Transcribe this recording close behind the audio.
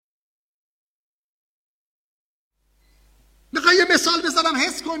مثال بزنم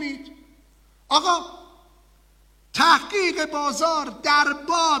حس کنید. آقا تحقیق بازار در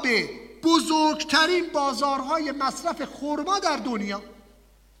باب بزرگترین بازارهای مصرف خرما در دنیا،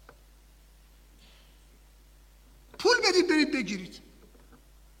 پول بدید برید بگیرید،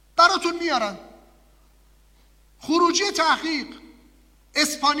 براتون میارن. خروجی تحقیق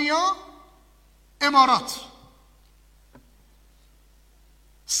اسپانیا، امارات.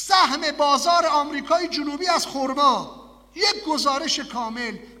 سهم بازار آمریکای جنوبی از خرما، یک گزارش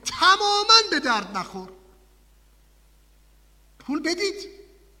کامل، تماماً به درد نخور. پول بدید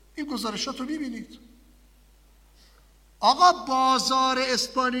این گزارشات رو ببینید. آقا بازار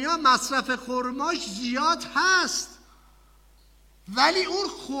اسپانیا مصرف خرماش زیاد هست، ولی اون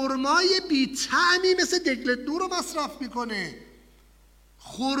خرمای بی طعمی مثل دقیقه رو مصرف میکنه.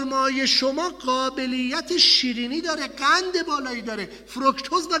 خرمای شما قابلیت شیرینی داره، قند بالایی داره،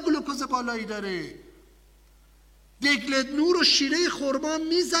 فرکتوز و گلوکوز بالایی داره. دقیقه نور و شیره خرما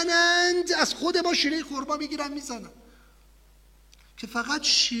میزنند، از خود ما شیره خرما میگیرن میزنن که فقط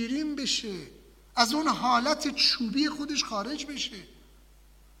شیرین بشه، از اون حالت چوبی خودش خارج بشه.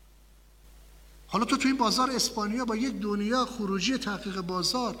 حالا تو این بازار اسپانیا با یک دنیا خروجی تحقیق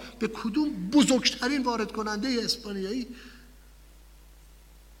بازار به کدوم بزرگترین وارد کننده اسپانیایی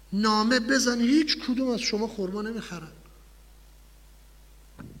نامه بزنی، هیچ کدوم از شما خرما نمیخرن.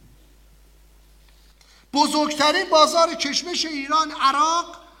 بزرگترین بازار کشمش ایران،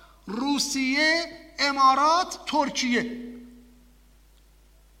 عراق، روسیه، امارات، ترکیه.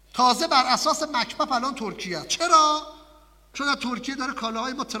 تازه بر اساس مکمپ الان ترکیه. چرا؟ چون از ترکیه داره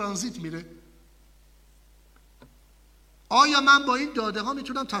کالاهای ما ترانزیت میره. آیا من با این داده ها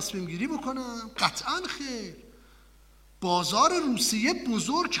میتونم تصمیم گیری بکنم؟ قطعاً خیر. بازار روسیه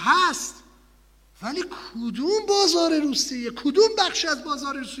بزرگ هست، ولی کدوم بازار روسیه؟ کدوم بخش از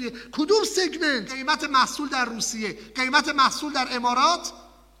بازار روسیه؟ کدوم سگمنت؟ قیمت محصول در روسیه، قیمت محصول در امارات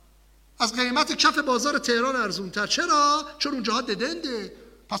از قیمت کف بازار تهران ارزونتر. چرا؟ چون اونجاها ددنده.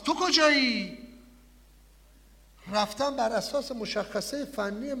 پس تو کجایی؟ رفتم بر اساس مشخصه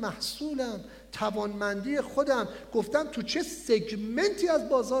فنی محصولم، توانمندی خودم، گفتم تو چه سگمنتی از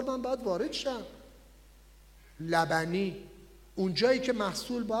بازار من باید وارد شم. لبنی، اونجایی که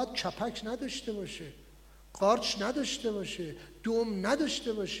محصول باید کپک نداشته باشه، قارچ نداشته باشه، دم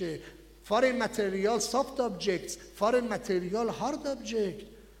نداشته باشه، فارین متریال سافت آبجکتس، فارین متریال هارد آبجکت،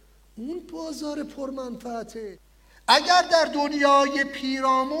 اون بازار پرمنفعته. اگر در دنیای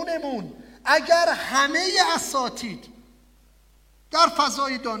پیرامونمون، اگر همه اساتید در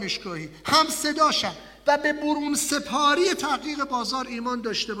فضای دانشگاهی هم صداشن و به برون سپاری تحقیق بازار ایمان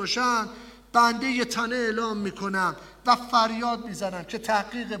داشته باشن، بنده یه تنه اعلام میکنم و فریاد میزنم که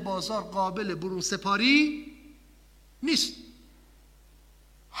تحقیق بازار قابل برون سپاری نیست.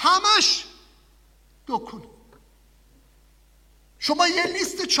 همش دکون. شما یه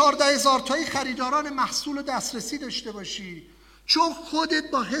لیست 14,000 تایی خریداران محصول و دسترسی داشته باشی، چون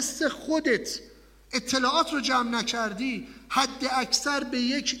خودت با حس خودت اطلاعات رو جمع نکردی، حد اکثر به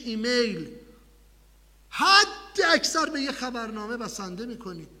یک ایمیل، حد اکثر به یک خبرنامه بسنده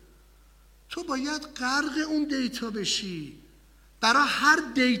میکنی. تو باید غرق اون دیتا بشی. برای هر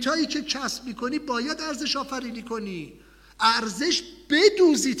دیتایی که کسب میکنی باید ارزش آفرینی کنی، ارزش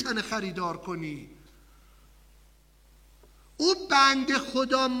بدوزی، تن خریدار کنی. او بنده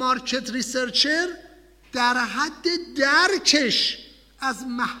خدا مارکت ریسرچر در حد درکش از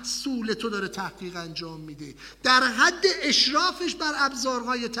محصول تو داره تحقیق انجام میده، در حد اشرافش بر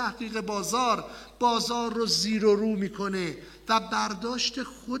ابزارهای تحقیق بازار رو زیر و رو میکنه و برداشت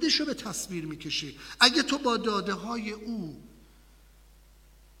خودش رو به تصویر میکشه. اگه تو با داده های او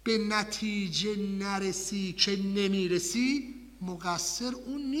به نتیجه نرسی که نمیرسی، مقصر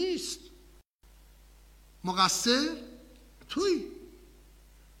اون نیست، مقصر توی.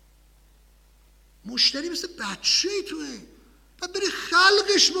 مشتری مثل بچه توه، باید بری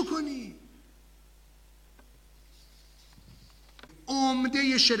خلقش بکنی.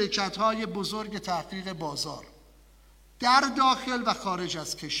 عمده شرکت های بزرگ تحقیق بازار در داخل و خارج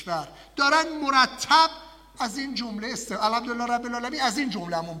از کشور دارن مرتب از این جمله الحمدلله رب العالمین از این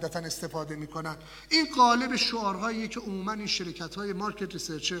جمله هم عمدتاً استفاده میکنن. این قالب شعارهاییه که عموما این شرکت های مارکت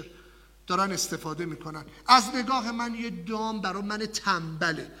ریسرچر دارن استفاده میکنن. از نگاه من یه دام برای من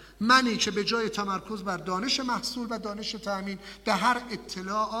تنبله، منی که به جای تمرکز بر دانش محصول و دانش تامین به هر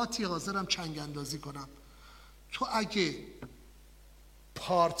اطلاعاتی حاضرم چنگ اندازی کنم. تو اگه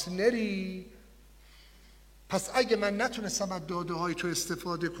پارتنری، پس اگه من نتونستم از داده های تو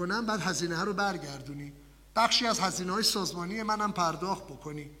استفاده کنم، بعد هزینه ها رو برگردونی، بخشی از هزینه های سازمانی منم پرداخت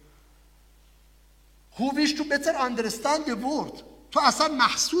بکنی. Who wish to better understand the world. تو اصلا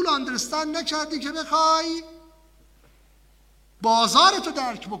محصول آندرستند نکردی که بخوای بازارتو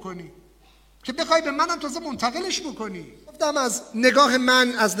درک بکنی که بخوای به منم تازه منتقلش بکنی. گفتم از نگاه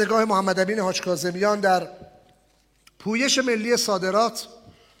من، از نگاه محمد امین حاج کاظمیان در پویش ملی صادرات،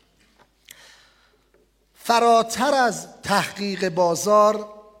 فراتر از تحقیق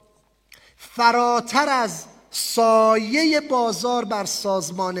بازار، فراتر از سایه بازار بر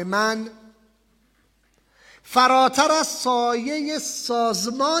سازمان من، فراتر از سایه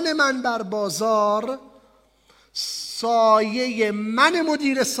سازمان من بر بازار، سایه من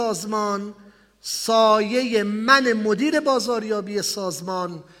مدیر سازمان، سایه من مدیر بازاریابی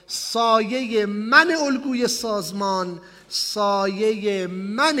سازمان، سایه من الگوی سازمان، سایه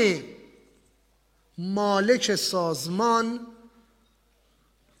من مالک سازمان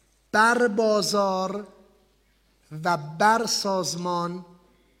بر بازار و بر سازمان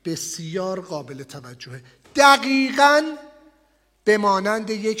بسیار قابل توجهه. دقیقاً به مانند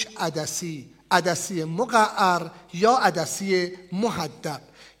یک عدسی مقعر یا عدسی محدب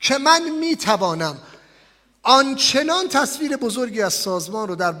که من میتوانم آنچنان تصویر بزرگی از سازمان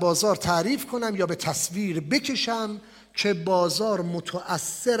رو در بازار تعریف کنم یا به تصویر بکشم که بازار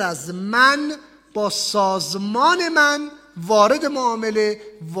متأثر از من با سازمان من وارد معامله،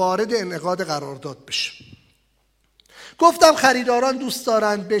 وارد انعقاد قرارداد بشه. گفتم خریداران دوست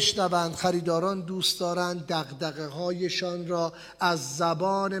دارند بشنوند، خریداران دوست دارند دغدغه هایشان را از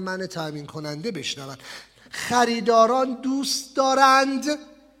زبان من تامین کننده بشنوند، خریداران دوست دارند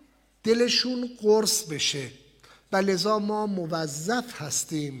دلشون قرص بشه و لذا ما موظف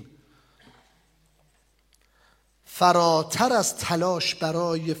هستیم فراتر از تلاش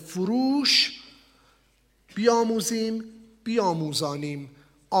برای فروش بیاموزیم، بیاموزانیم،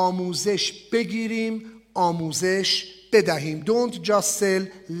 آموزش بگیریم، آموزش بدهیم. Don't just sell,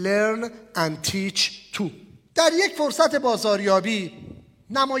 learn and teach too. در یک فرصت بازاریابی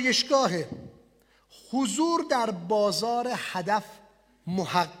نمایشگاه حضور در بازار هدف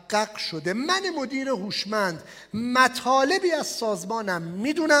محقق شده. من مدیر هوشمند مطالبی از سازمانم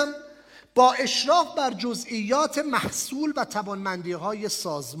میدونم، با اشراف بر جزئیات محصول و توانمندی‌های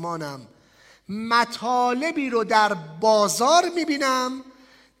سازمانم مطالبی رو در بازار میبینم،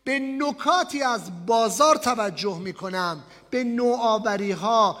 به نکاتی از بازار توجه میکنم، به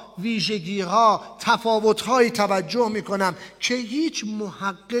نوآوری‌ها، ویژگی‌ها، تفاوت‌هایی توجه میکنم که هیچ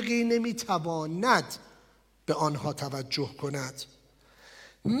محققی نمیتواند به آنها توجه کند.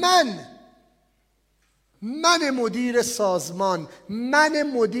 من مدیر سازمان، من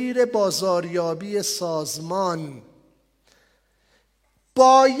مدیر بازاریابی سازمان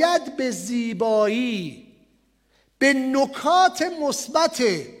باید به زیبایی، به نکات مثبت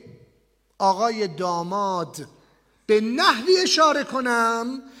آقای داماد به نحوی اشاره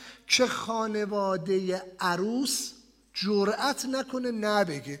کنم که خانواده عروس جرأت نکنه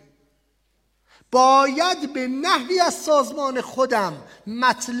نبگه. باید به نحوی از سازمان خودم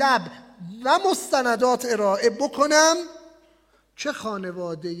مطلب و مستندات ارائه بکنم که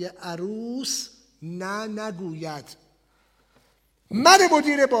خانواده عروس نگوید. من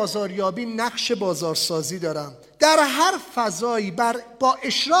مدیر بازاریابی نقش بازارسازی دارم. در هر فضایی با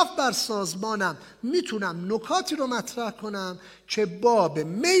اشراف بر سازمانم میتونم نکاتی رو مطرح کنم که باب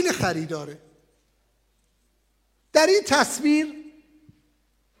میل خریداره. در این تصویر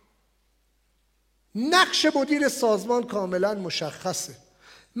نقش مدیر سازمان کاملا مشخصه.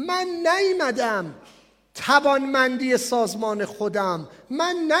 من نیامدم توانمندی سازمان خودم،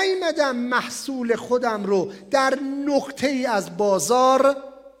 من نیامدم محصول خودم رو در نقطه‌ای از بازار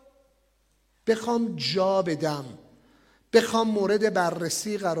بخوام جا بدم، بخوام مورد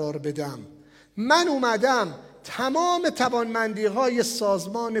بررسی قرار بدم. من اومدم تمام توانمندی‌های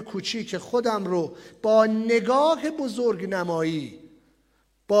سازمان کوچیک خودم رو با نگاه بزرگنمایی،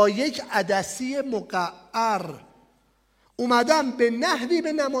 با یک عدسی مقعر اومدم به نحوی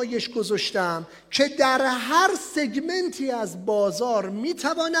به نمایش گذاشتم که در هر سگمنتی از بازار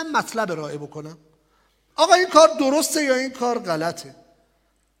میتوانم مطلب ارائه بکنم. آقا این کار درسته یا این کار غلطه؟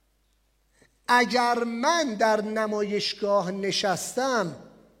 اگر من در نمایشگاه نشستم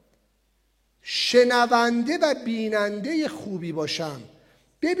شنونده و بیننده خوبی باشم،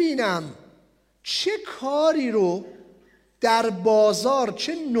 ببینم چه کاری رو در بازار،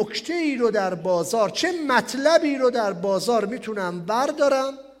 چه نکته‌ای رو در بازار، چه مطلبی رو در بازار میتونم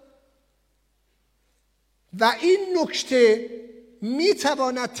بردارم و این نکته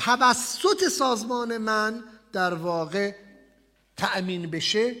میتواند توسط سازمان من در واقع تأمین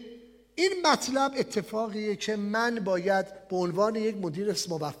بشه. این مطلب اتفاقیه که من باید به عنوان یک مدیر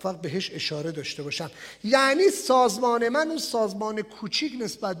موفق بهش اشاره داشته باشم. یعنی سازمان من اون سازمان کوچیک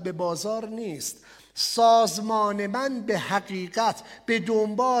نسبت به بازار نیست. سازمان من به حقیقت به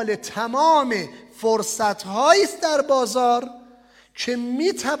دنبال تمام فرصت‌هایی است در بازار که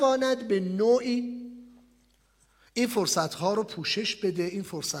میتواند به نوعی این فرصتها رو پوشش بده، این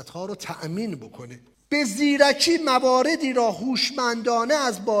فرصتها رو تأمین بکنه. به زیرکی مواردی را هوشمندانه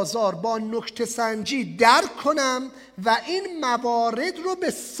از بازار با نکته سنجی درک کنم و این موارد رو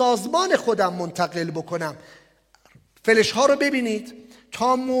به سازمان خودم منتقل بکنم. فلش ها رو ببینید.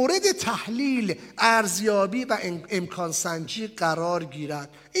 تا مورد تحلیل، ارزیابی و امکان سنجی قرار گیرد.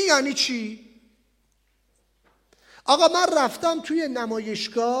 این یعنی چی؟ آقا من رفتم توی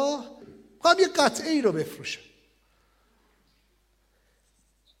نمایشگاه، خواهم یه قطعه ای رو بفروشم.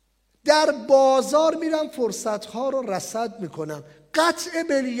 در بازار میرم فرصتها رو رصد میکنم. قطع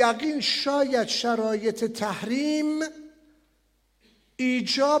بالیقین شاید شرایط تحریم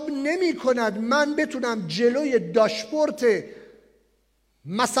ایجاب نمی کند من بتونم جلوی داشبورد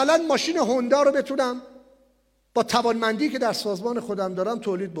مثلا ماشین هوندا رو بتونم با توانمندی که در سازمان خودم دارم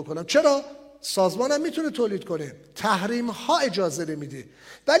تولید بکنم. چرا؟ سازمانم میتونه تولید کنه، تحریم ها اجازه نمیده.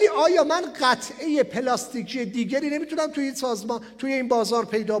 ولی آیا من قطعه پلاستیکی دیگری نمیتونم توی این سازمان، توی این بازار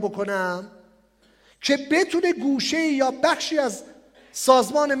پیدا بکنم که بتونه گوشه یا بخشی از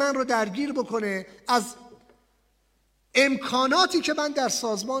سازمان من رو درگیر بکنه، از امکاناتی که من در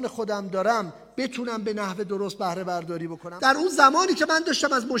سازمان خودم دارم بتونم به نحو درست بهره برداری بکنم. در اون زمانی که من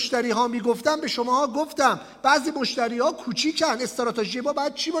داشتم از مشتری ها میگفتم، به شماها گفتم بعضی مشتری ها کوچیکن، استراتژی ما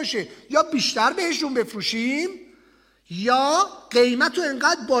باید چی باشه؟ یا بیشتر بهشون بفروشیم یا قیمت رو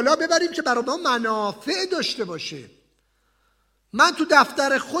انقدر بالا ببریم که برای ما منافع داشته باشه. من تو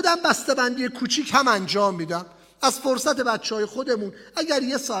دفتر خودم بسته‌بندی کوچیک هم انجام میدم. از فرصت بچهای خودمون اگر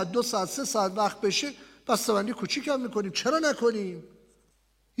 1 ساعت 2 ساعت 3 ساعت وقت بشه بسته‌بندی کوچیک هم میکنیم. چرا نکنیم؟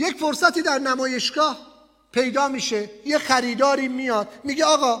 یک فرصتی در نمایشگاه پیدا میشه، یه خریداری میاد میگه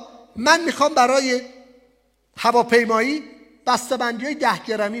آقا من میخوام برای هواپیمایی بسته‌بندی‌های 10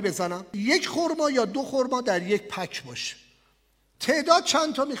 گرمی بزنم، 1 خرما یا 2 خرما در 1 پک باشه. تعداد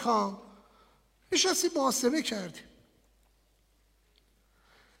چند تا میخوام؟ نشستیم محاسبه کردیم.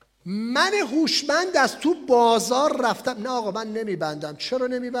 من هوشمند از تو بازار رفتم، نه آقا من نمیبندم. چرا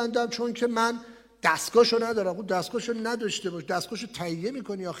نمیبندم؟ چون که من دستگاهشو ندارم. اون دستگاهشو نداشته باش، دستگاهشو تهیه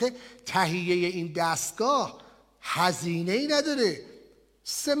میکنی. آخه تهیه این دستگاه هزینه ای نداره.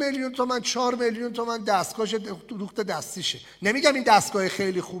 3 میلیون تومان 4 میلیون تومان دستگاهش دوخت دستیشه. نمیگم این دستگاه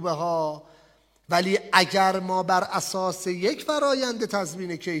خیلی خوبه ها، ولی اگر ما بر اساس یک فرایند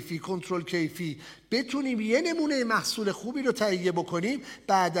تضمین کیفی، کنترل کیفی بتونیم یه نمونه محصول خوبی رو تهیه بکنیم،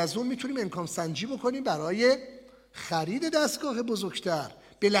 بعد از اون میتونیم امکان سنجی بکنیم برای خرید دستگاه بزرگتر.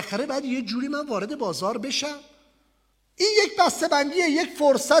 بالاخره بعد یه جوری من وارد بازار بشم. این یک بسته‌بندیه، یک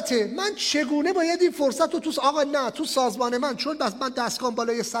فرصته. من چگونه باید این فرصت رو آقا نه تو سازمان من، چون بس من دستگاهم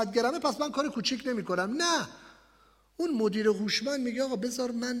بالای 100 گرمه پس من کار کوچیک نمی کنم. نه، اون مدیر هوشمند میگه آقا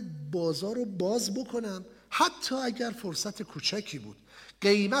بذار من بازار رو باز بکنم، حتی اگر فرصت کوچکی بود.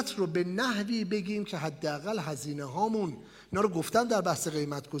 قیمت رو به نحوی بگیم که حداقل هزینه هامون، اینا رو گفتم در بحث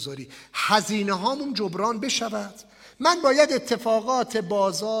قیمت گذاری، هزینه هامون جبران بشود. من باید اتفاقات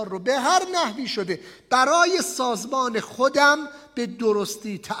بازار رو به هر نحوی شده برای سازمان خودم به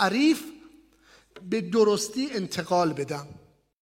درستی تعریف، به درستی انتقال بدم.